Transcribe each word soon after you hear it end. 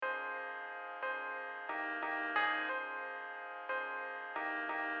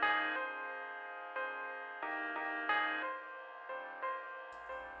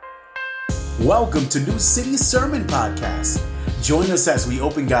Welcome to New City Sermon Podcast. Join us as we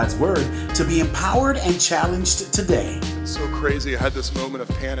open God's Word to be empowered and challenged today. It's so crazy. I had this moment of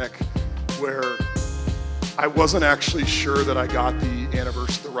panic where I wasn't actually sure that I got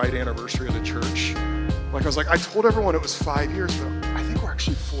the right anniversary of the church. I was like, I told everyone it was 5 years, but I think we're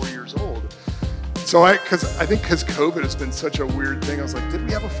actually 4 years old. So because COVID has been such a weird thing, I was like, did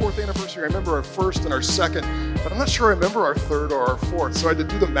we have a fourth anniversary? I remember our first and our second, but I'm not sure I remember our third or our fourth. So I had to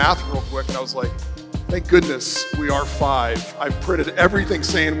do the math real quick, and I was like, thank goodness we are 5. I printed everything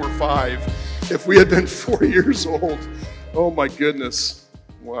saying we're 5. If we had been 4 years old, oh my goodness,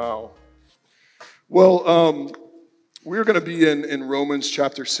 wow. Well, we're going to be in Romans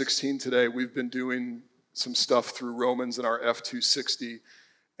chapter 16 today. We've been doing some stuff through Romans in our F260.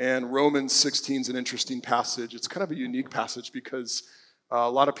 And Romans 16 is an interesting passage. It's kind of a unique passage because a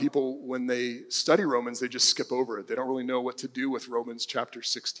lot of people, when they study Romans, they just skip over it. They don't really know what to do with Romans chapter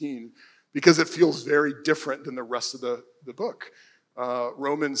 16 because it feels very different than the rest of the book.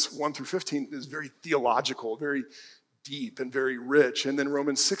 Romans 1 through 15 is very theological, very deep and very rich. And then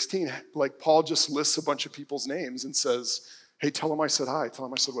Romans 16, like Paul just lists a bunch of people's names and says, hey, tell them I said hi, tell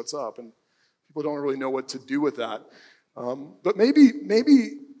them I said what's up. And people don't really know what to do with that. But maybe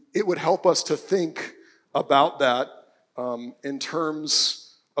it would help us to think about that in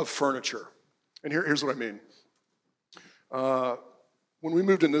terms of furniture. And here's what I mean. When we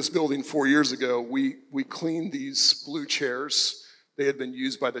moved in this building 4 years ago, we cleaned these blue chairs. They had been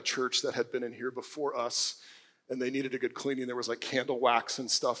used by the church that had been in here before us, and they needed a good cleaning. There was like candle wax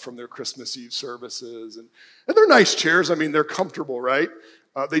and stuff from their Christmas Eve services. And they're nice chairs. I mean, they're comfortable, right?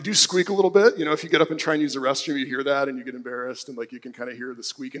 They do squeak a little bit. You know, if you get up and try and use the restroom, you hear that and you get embarrassed and you can kind of hear the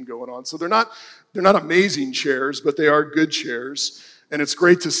squeaking going on. So they're not amazing chairs, but they are good chairs. And it's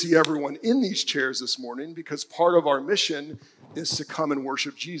great to see everyone in these chairs this morning because part of our mission is to come and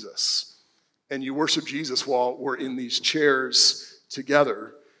worship Jesus. And you worship Jesus while we're in these chairs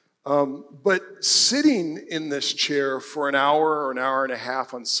together. But sitting in this chair for an hour or an hour and a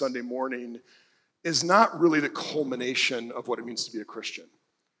half on Sunday morning is not really the culmination of what it means to be a Christian.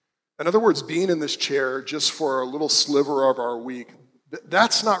 In other words, being in this chair just for a little sliver of our week,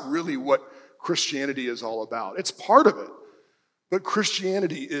 that's not really what Christianity is all about. It's part of it, but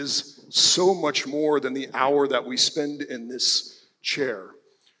Christianity is so much more than the hour that we spend in this chair.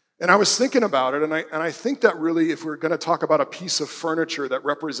 And I was thinking about it, and I think that really, if we're going to talk about a piece of furniture that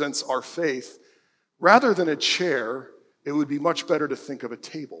represents our faith, rather than a chair, it would be much better to think of a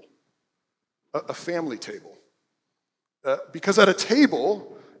table, a family table. Because at a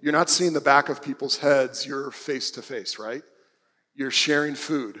table, you're not seeing the back of people's heads, you're face to face, right? You're sharing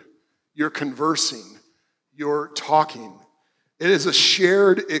food, you're conversing, you're talking. It is a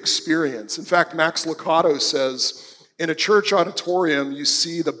shared experience. In fact, Max Lucado says, in a church auditorium, you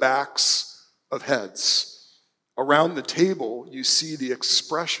see the backs of heads. Around the table, you see the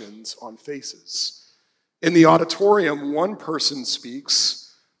expressions on faces. In the auditorium, one person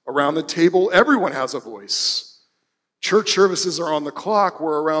speaks. Around the table, everyone has a voice. Church services are on the clock,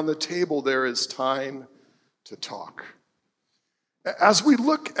 where around the table there is time to talk. As we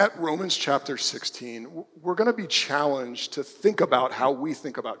look at Romans chapter 16, we're going to be challenged to think about how we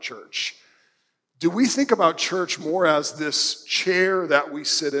think about church. Do we think about church more as this chair that we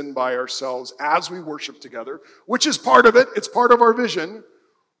sit in by ourselves as we worship together, which is part of it, it's part of our vision,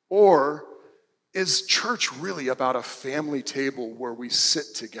 or is church really about a family table where we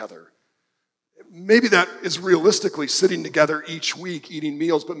sit together? Maybe that is realistically sitting together each week, eating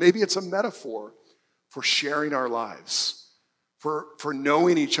meals, but maybe it's a metaphor for sharing our lives, for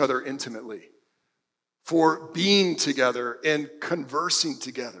knowing each other intimately, for being together and conversing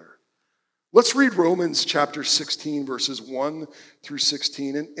together. Let's read Romans chapter 16, verses 1 through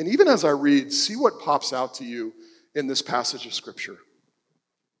 16. And even as I read, see what pops out to you in this passage of Scripture.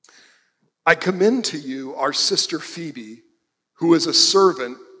 I commend to you our sister Phoebe, who is a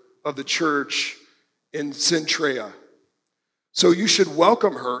servant of the church in Cenchrea. So you should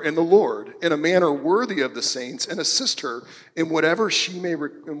welcome her in the Lord in a manner worthy of the saints and assist her in whatever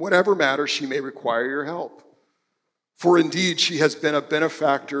matter she may require your help. For indeed she has been a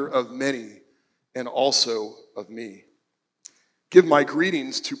benefactor of many and also of me. Give my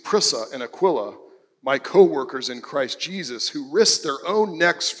greetings to Prisca and Aquila, my co-workers in Christ Jesus, who risked their own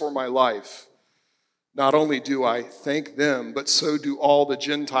necks for my life. Not only do I thank them, but so do all the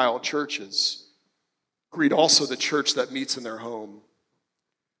Gentile churches. Greet also the church that meets in their home.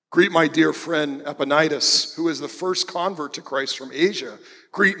 Greet my dear friend Epaphras, who is the first convert to Christ from Asia.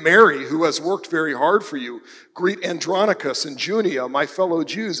 Greet Mary, who has worked very hard for you. Greet Andronicus and Junia, my fellow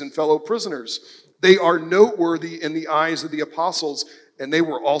Jews and fellow prisoners. They are noteworthy in the eyes of the apostles and they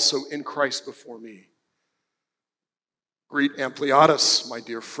were also in Christ before me. Greet Ampliatus, my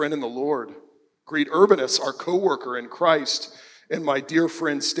dear friend in the Lord. Greet Urbanus, our co-worker in Christ, and my dear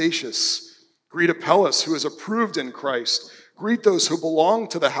friend Statius. Greet Apelles, who is approved in Christ. Greet those who belong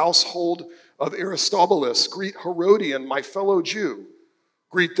to the household of Aristobulus. Greet Herodion, my fellow Jew.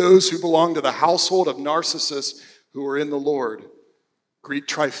 Greet those who belong to the household of Narcissus, who are in the Lord. Greet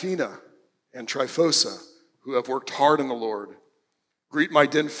Tryphena and Tryphosa, who have worked hard in the Lord. Greet my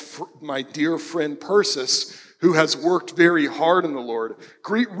dear friend Persis, who has worked very hard in the Lord.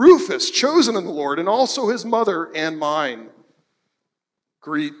 Greet Rufus, chosen in the Lord, and also his mother and mine.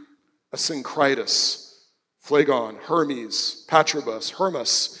 Greet Asyncritus, Phlegon, Hermes, Patrobus,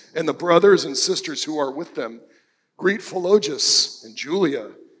 Hermas, and the brothers and sisters who are with them. Greet Philologus and Julia,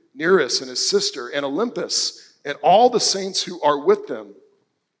 Nereus and his sister, and Olympus, and all the saints who are with them.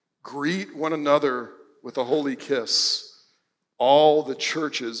 Greet one another with a holy kiss. All the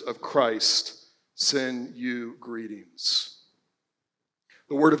churches of Christ send you greetings.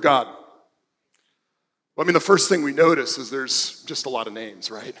 The Word of God. Well, the first thing we notice is there's just a lot of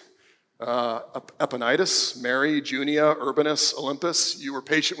names, right? Epaenetus, Mary, Junia, Urbanus, Olympus. You were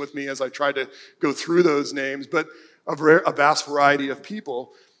patient with me as I tried to go through those names, but a vast variety of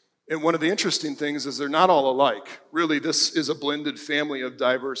people. And one of the interesting things is they're not all alike. Really, this is a blended family of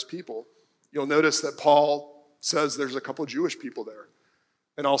diverse people. You'll notice that Paul says there's a couple Jewish people there,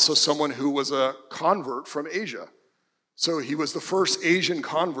 and also someone who was a convert from Asia. So he was the first Asian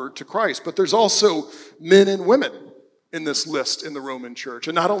convert to Christ. But there's also men and women in this list in the Roman church.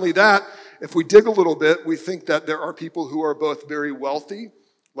 And not only that, if we dig a little bit, we think that there are people who are both very wealthy,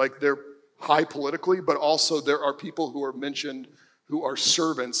 like they're high politically, but also there are people who are mentioned who are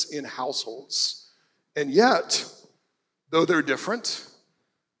servants in households. And yet, though they're different,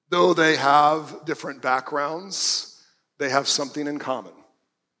 though they have different backgrounds, they have something in common.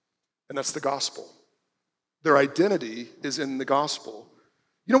 And that's the gospel. Their identity is in the gospel.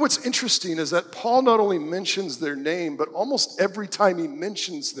 You know what's interesting is that Paul not only mentions their name, but almost every time he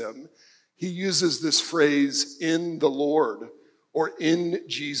mentions them, he uses this phrase, in the Lord, or in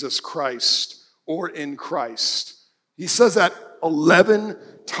Jesus Christ, or in Christ. He says that 11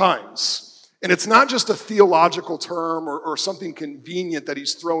 times. And it's not just a theological term or something convenient that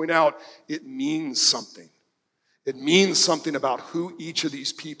he's throwing out. It means something. It means something about who each of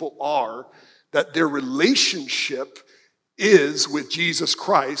these people are, that their relationship is with Jesus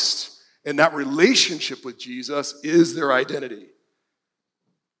Christ, and that relationship with Jesus is their identity.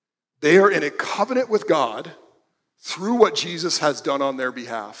 They are in a covenant with God through what Jesus has done on their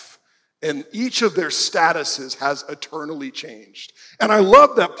behalf, and each of their statuses has eternally changed. And I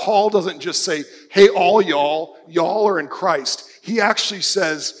love that Paul doesn't just say, hey, all y'all are in Christ. He actually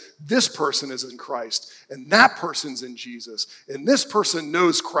says, this person is in Christ, and that person's in Jesus, and this person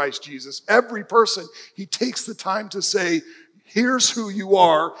knows Christ Jesus. Every person, he takes the time to say, here's who you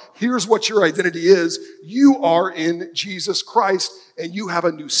are, here's what your identity is. You are in Jesus Christ, and you have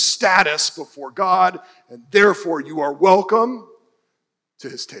a new status before God, and therefore you are welcome to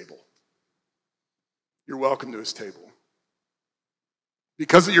his table. You're welcome to his table.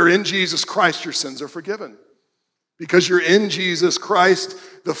 Because you're in Jesus Christ, your sins are forgiven. Because you're in Jesus Christ,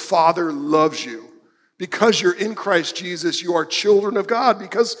 the Father loves you. Because you're in Christ Jesus, you are children of God.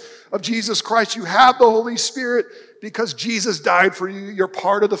 Because of Jesus Christ, you have the Holy Spirit. Because Jesus died for you, you're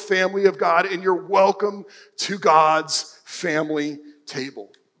part of the family of God, and you're welcome to God's family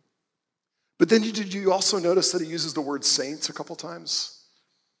table. But then did you also notice that he uses the word saints a couple times?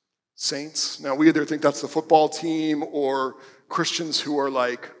 Saints. Now, we either think that's the football team or Christians who are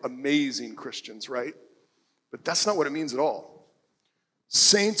like amazing Christians, right? But that's not what it means at all.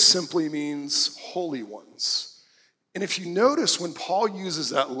 Saints simply means holy ones. And if you notice, when Paul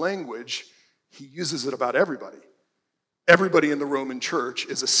uses that language, he uses it about everybody. Everybody in the Roman church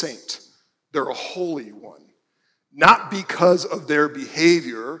is a saint. They're a holy one. Not because of their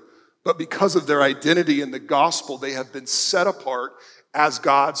behavior, but because of their identity in the gospel. They have been set apart as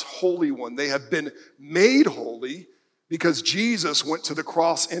God's holy one. They have been made holy because Jesus went to the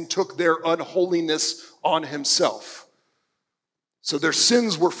cross and took their unholiness on himself. So their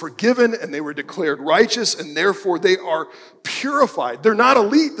sins were forgiven and they were declared righteous, and therefore they are purified. They're not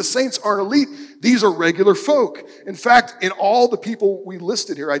elite. The saints aren't elite. These are regular folk. In fact, in all the people we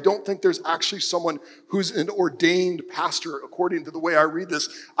listed here, I don't think there's actually someone who's an ordained pastor according to the way I read this.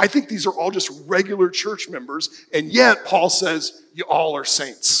 I think these are all just regular church members, and yet Paul says, you all are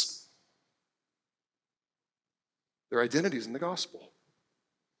saints. Their identity is in the gospel.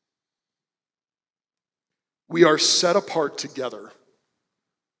 We are set apart together.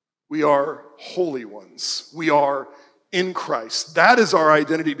 We are holy ones. We are in Christ. That is our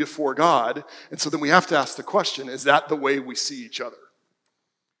identity before God. And so then we have to ask the question, is that the way we see each other?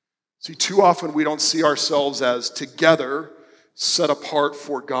 See, too often we don't see ourselves as together, set apart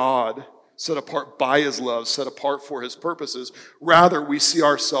for God, set apart by his love, set apart for his purposes. Rather, we see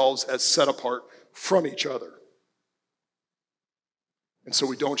ourselves as set apart from each other. And so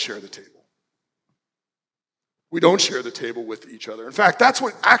we don't share the table. We don't share the table with each other. In fact, that's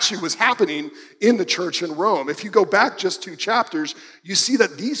what actually was happening in the church in Rome. If you go back just 2 chapters, you see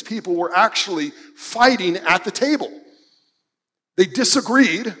that these people were actually fighting at the table. They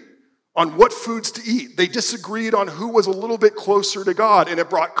disagreed on what foods to eat. They disagreed on who was a little bit closer to God, and it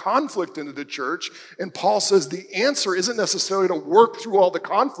brought conflict into the church. And Paul says the answer isn't necessarily to work through all the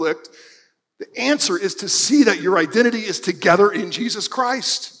conflict. The answer is to see that your identity is together in Jesus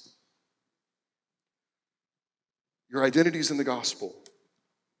Christ. Your identity is in the gospel.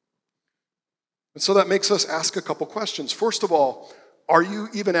 And so that makes us ask a couple questions. First of all, are you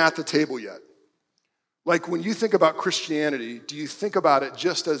even at the table yet? Like when you think about Christianity, do you think about it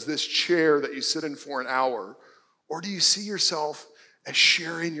just as this chair that you sit in for an hour? Or do you see yourself as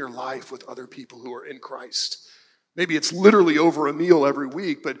sharing your life with other people who are in Christ? Maybe it's literally over a meal every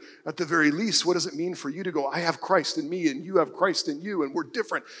week, but at the very least, what does it mean for you to go, I have Christ in me and you have Christ in you and we're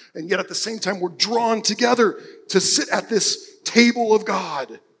different, and yet at the same time we're drawn together to sit at this table of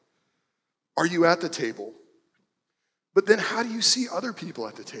God? Are you at the table? But then how do you see other people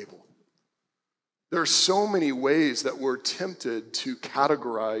at the table? There are so many ways that we're tempted to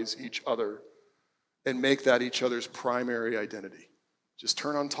categorize each other and make that each other's primary identity. Just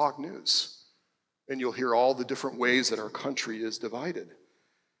turn on Talk News, and you'll hear all the different ways that our country is divided.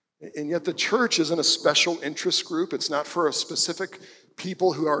 And yet the church isn't a special interest group. It's not for a specific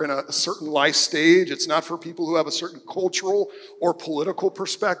people who are in a certain life stage. It's not for people who have a certain cultural or political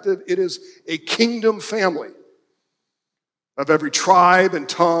perspective. It is a kingdom family of every tribe and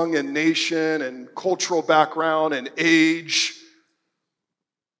tongue and nation and cultural background and age.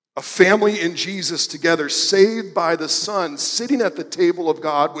 A family in Jesus together, saved by the Son, sitting at the table of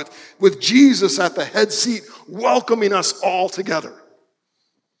God with Jesus at the head seat, welcoming us all together.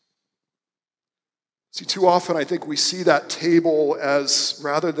 See, too often I think we see that table as,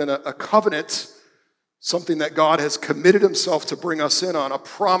 rather than a covenant, something that God has committed himself to bring us in on, a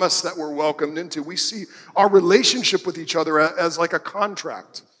promise that we're welcomed into. We see our relationship with each other as like a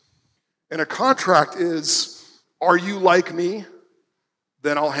contract. And a contract is, are you like me?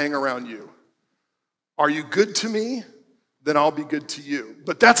 Then I'll hang around you. Are you good to me? Then I'll be good to you.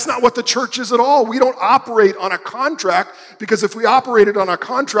 But that's not what the church is at all. We don't operate on a contract, because if we operated on a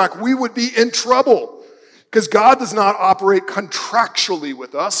contract, we would be in trouble. Because God does not operate contractually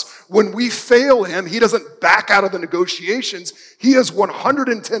with us. When we fail him, he doesn't back out of the negotiations. He is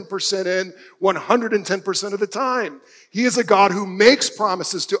 110% in 110% of the time. He is a God who makes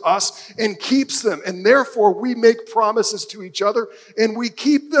promises to us and keeps them. And therefore, we make promises to each other and we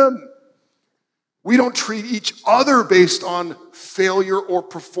keep them. We don't treat each other based on failure or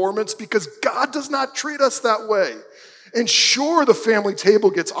performance, because God does not treat us that way. And sure, the family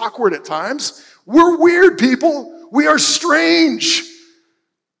table gets awkward at times. We're weird people. We are strange.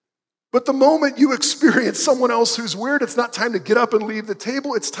 But the moment you experience someone else who's weird, it's not time to get up and leave the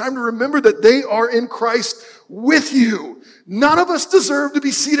table. It's time to remember that they are in Christ with you. None of us deserve to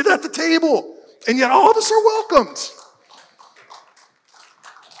be seated at the table, and yet all of us are welcomed.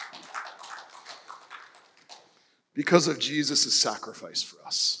 Because of Jesus' sacrifice for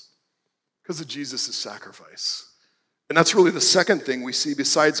us. Because of Jesus' sacrifice. And that's really the second thing we see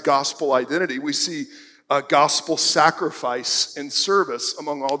besides gospel identity. We see a gospel sacrifice and service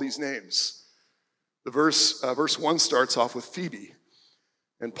among all these names. The verse 1 starts off with Phoebe.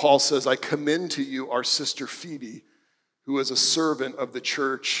 And Paul says, I commend to you our sister Phoebe, who is a servant of the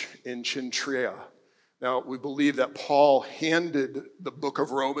church in Cenchrea. Now, we believe that Paul handed the book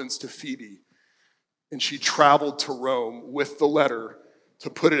of Romans to Phoebe, and she traveled to Rome with the letter to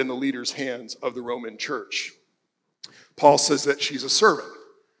put it in the leaders' hands of the Roman church. Paul says that she's a servant.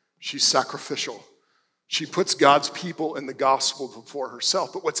 She's sacrificial. She puts God's people and the gospel before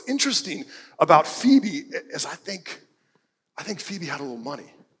herself. But what's interesting about Phoebe is I think Phoebe had a little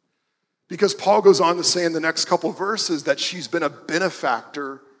money. Because Paul goes on to say in the next couple of verses that she's been a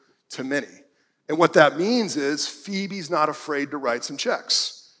benefactor to many. And what that means is Phoebe's not afraid to write some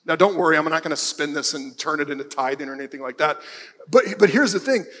checks. Now, don't worry, I'm not going to spin this and turn it into tithing or anything like that. But here's the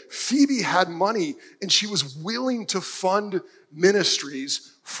thing. Phoebe had money, and she was willing to fund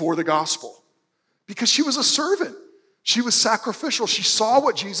ministries for the gospel because she was a servant. She was sacrificial. She saw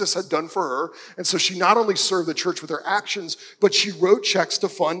what Jesus had done for her, and so she not only served the church with her actions, but she wrote checks to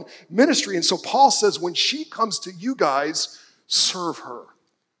fund ministry. And so Paul says, when she comes to you guys, serve her,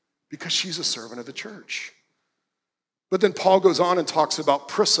 because she's a servant of the church. But then Paul goes on and talks about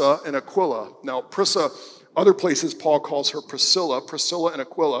Prisca and Aquila. Now, Prisca, other places Paul calls her Priscilla and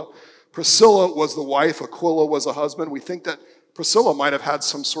Aquila. Priscilla was the wife, Aquila was a husband. We think that Priscilla might have had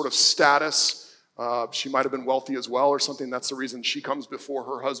some sort of status. She might have been wealthy as well or something. That's the reason she comes before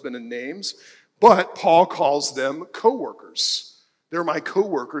her husband in names. But Paul calls them co-workers. They're my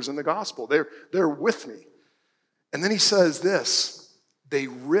co-workers in the gospel. They're with me. And then he says this, they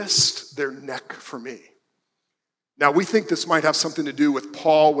risked their neck for me. Now, we think this might have something to do with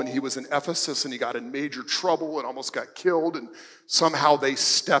Paul when he was in Ephesus and he got in major trouble and almost got killed, and somehow they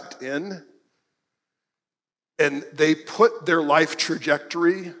stepped in and they put their life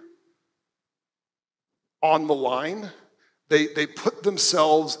trajectory on the line. They put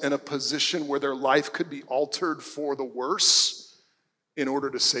themselves in a position where their life could be altered for the worse in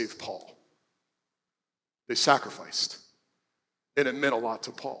order to save Paul. They sacrificed, and it meant a lot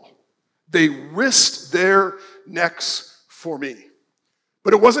to Paul. They risked their necks for me.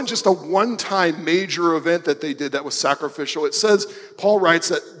 But it wasn't just a one-time major event that they did that was sacrificial. It says, Paul writes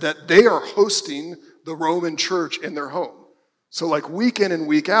that they are hosting the Roman church in their home. So like week in and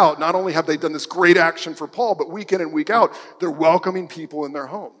week out, not only have they done this great action for Paul, but week in and week out, they're welcoming people in their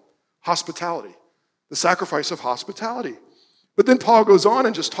home. Hospitality, the sacrifice of hospitality. But then Paul goes on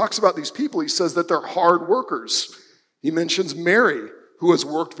and just talks about these people. He says that they're hard workers. He mentions Mary, who has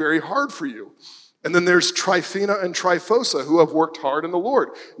worked very hard for you. And then there's Tryphena and Tryphosa, who have worked hard in the Lord.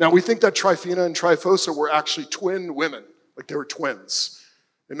 Now, we think that Tryphena and Tryphosa were actually twin women, like they were twins.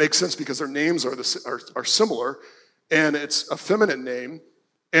 It makes sense because their names are similar, and it's a feminine name,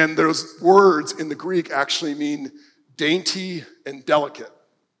 and those words in the Greek actually mean dainty and delicate.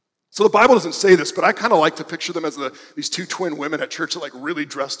 So the Bible doesn't say this, but I kind of like to picture them as these two twin women at church that like really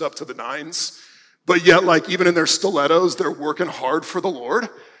dressed up to the nines, but yet like even in their stilettos, they're working hard for the Lord.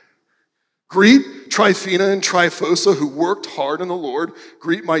 Greet Tryphena and Tryphosa, who worked hard in the Lord.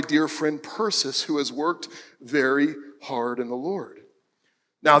 Greet my dear friend Persis, who has worked very hard in the Lord.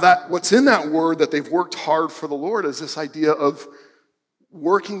 Now, what's in that word that they've worked hard for the Lord is this idea of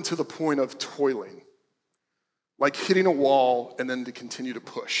working to the point of toiling, like hitting a wall and then to continue to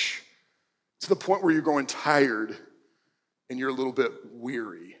push, to the point where you're growing tired and you're a little bit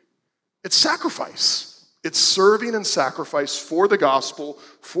weary. It's sacrifice. It's serving and sacrifice for the gospel,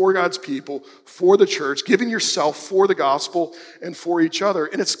 for God's people, for the church, giving yourself for the gospel and for each other.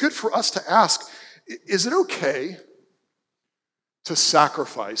 And it's good for us to ask, is it okay to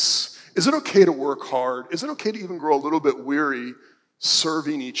sacrifice? Is it okay to work hard? Is it okay to even grow a little bit weary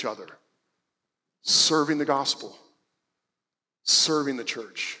serving each other, serving the gospel, serving the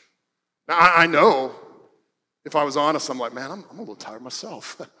church? Now, I know, if I was honest, I'm like, man, I'm a little tired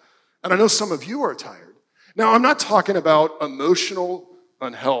myself. And I know some of you are tired. Now, I'm not talking about emotional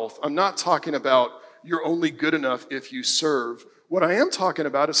unhealth. I'm not talking about you're only good enough if you serve. What I am talking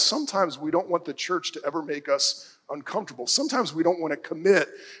about is sometimes we don't want the church to ever make us uncomfortable. Sometimes we don't want to commit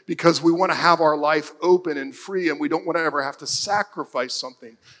because we want to have our life open and free and we don't want to ever have to sacrifice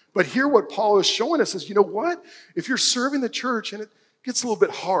something. But here what Paul is showing us is, you know what? If you're serving the church and it gets a little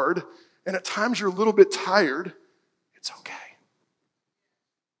bit hard and at times you're a little bit tired, it's okay.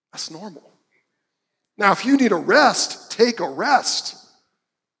 That's normal. Now, if you need a rest, take a rest.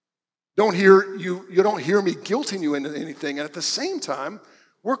 You don't hear me guilting you into anything. And at the same time,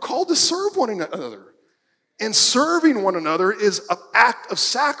 we're called to serve one another. And serving one another is an act of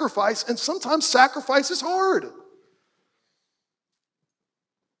sacrifice, and sometimes sacrifice is hard.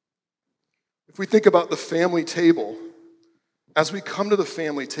 If we think about the family table, as we come to the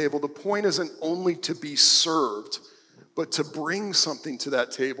family table, the point isn't only to be served, but to bring something to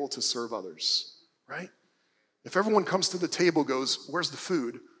that table to serve others, right? If everyone comes to the table goes, where's the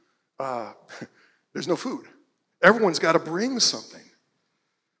food? There's no food. Everyone's got to bring something.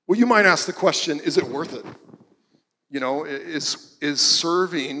 Well, you might ask the question, is it worth it? You know, is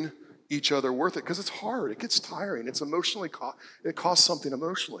serving each other worth it? Because it's hard. It gets tiring. It's emotionally, it costs something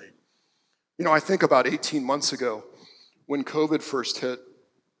emotionally. You know, I think about 18 months ago when COVID first hit,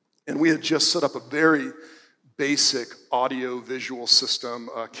 and we had just set up a very basic audio-visual system,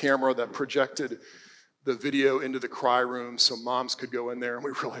 a camera that projected the video into the cry room so moms could go in there, and we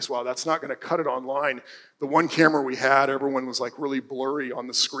realized, wow, that's not going to cut it online. The one camera we had, everyone was like really blurry on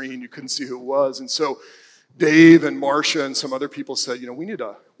the screen. You couldn't see who it was. And so Dave and Marcia and some other people said, you know, we need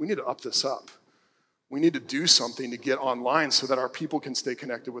to up this up. We need to do something to get online so that our people can stay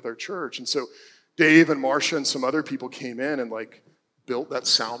connected with our church. And so Dave and Marcia and some other people came in and like built that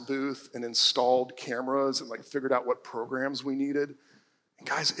sound booth and installed cameras and like figured out what programs we needed. And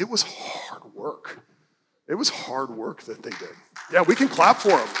guys, it was hard work. It was hard work that they did. Yeah, we can clap for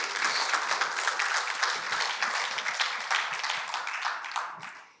them.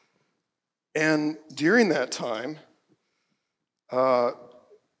 And during that time,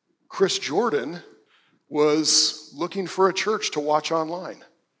 Chris Jordan was looking for a church to watch online.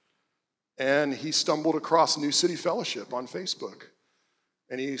 And he stumbled across New City Fellowship on Facebook.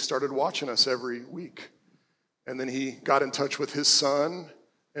 And he started watching us every week. And then he got in touch with his son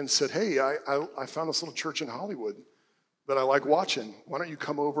and said, hey, I found this little church in Hollywood that I like watching. Why don't you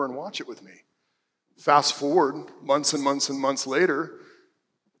come over and watch it with me? Fast forward months and months and months later,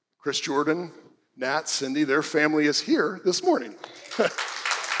 Chris Jordan, Nat, Cindy, their family is here this morning.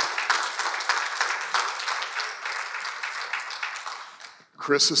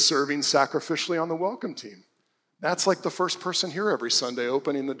 Chris is serving sacrificially on the welcome team. That's like the first person here every Sunday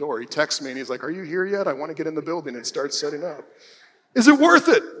opening the door. He texts me and he's like, are you here yet? I want to get in the building and start setting up. Is it worth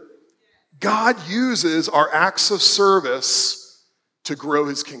it? God uses our acts of service to grow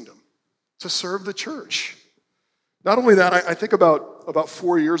his kingdom, to serve the church. Not only that, I think about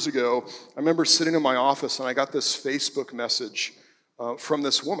 4 years ago, I remember sitting in my office and I got this Facebook message from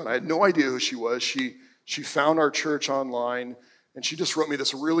this woman. I had no idea who she was. She found our church online and she just wrote me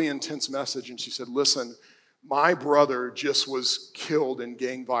this really intense message and she said, listen, my brother just was killed in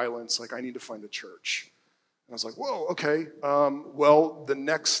gang violence. Like, I need to find a church. And I was like, whoa, okay. Well, the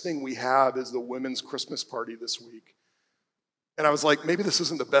next thing we have is the women's Christmas party this week. And I was like, maybe this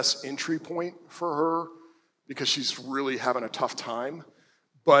isn't the best entry point for her because she's really having a tough time.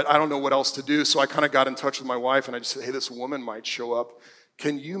 But I don't know what else to do. So I kind of got in touch with my wife and I just said, hey, this woman might show up.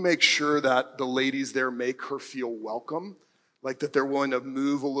 Can you make sure that the ladies there make her feel welcome? Like that they're willing to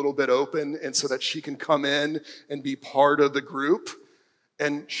move a little bit open and so that she can come in and be part of the group.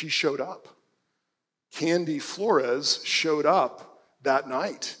 And she showed up. Candy Flores showed up that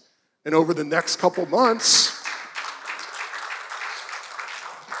night. And over the next couple months,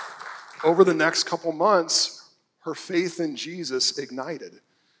 her faith in Jesus ignited.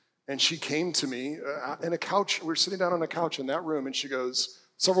 And she came to me in a couch. We were sitting down on a couch in that room and she goes,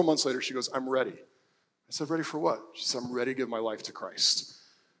 several months later, she goes, I'm ready. I said, ready for what? She said, I'm ready to give my life to Christ.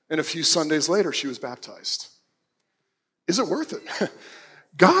 And a few Sundays later, she was baptized. Is it worth it?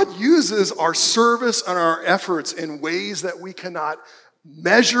 God uses our service and our efforts in ways that we cannot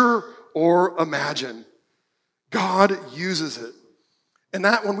measure or imagine. God uses it. And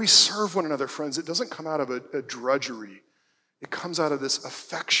that when we serve one another, friends, it doesn't come out of a drudgery. It comes out of this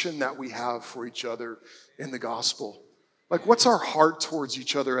affection that we have for each other in the gospel. Like, what's our heart towards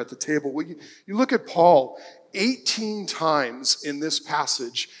each other at the table? Well, you look at Paul, 18 times in this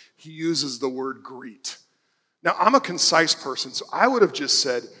passage, he uses the word greet. Now, I'm a concise person, so I would have just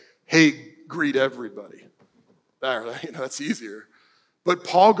said, hey, greet everybody. That's easier. But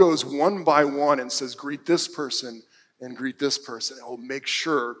Paul goes one by one and says, greet this person and greet this person. Oh, make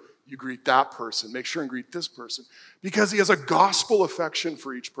sure you greet that person. Make sure and greet this person. Because he has a gospel affection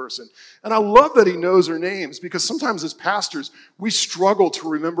for each person. And I love that he knows their names because sometimes as pastors, we struggle to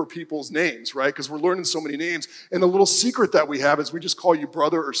remember people's names, right? Because we're learning so many names. And the little secret that we have is we just call you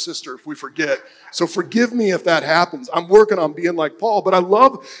brother or sister if we forget. So forgive me if that happens. I'm working on being like Paul. But I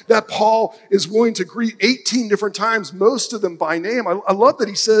love that Paul is willing to greet 18 different times, most of them by name. I love that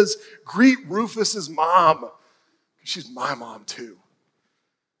he says, greet Rufus's mom. She's my mom too.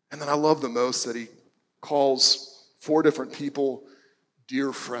 And then I love the most that he calls 4 different people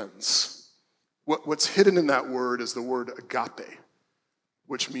dear friends. What's hidden in that word is the word agape,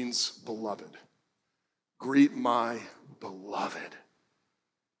 which means beloved. Greet my beloved.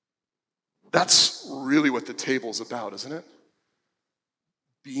 That's really what the table's about, isn't it?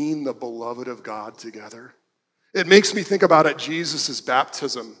 Being the beloved of God together. It makes me think about at Jesus'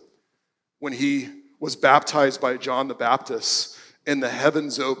 baptism when he was baptized by John the Baptist. And the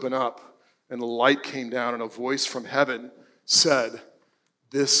heavens open up, and the light came down, and a voice from heaven said,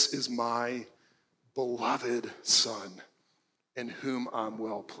 this is my beloved Son, in whom I'm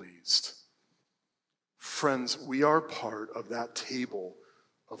well pleased. Friends, we are part of that table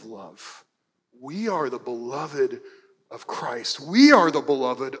of love. We are the beloved of Christ. We are the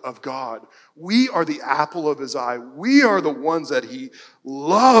beloved of God. We are the apple of his eye. We are the ones that he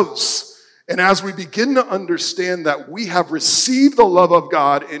loves. And as we begin to understand that we have received the love of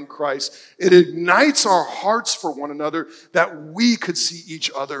God in Christ, it ignites our hearts for one another that we could see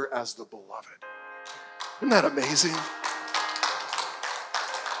each other as the beloved. Isn't that amazing?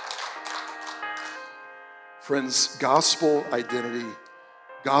 Friends, gospel identity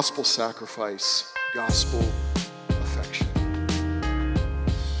gospel sacrifice, gospel affection.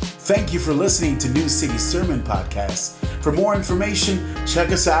 Thank you for listening to New City Sermon Podcast. For more information,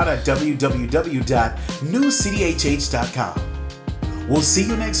 check us out at www.newcityhh.com. We'll see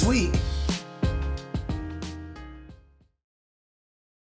you next week.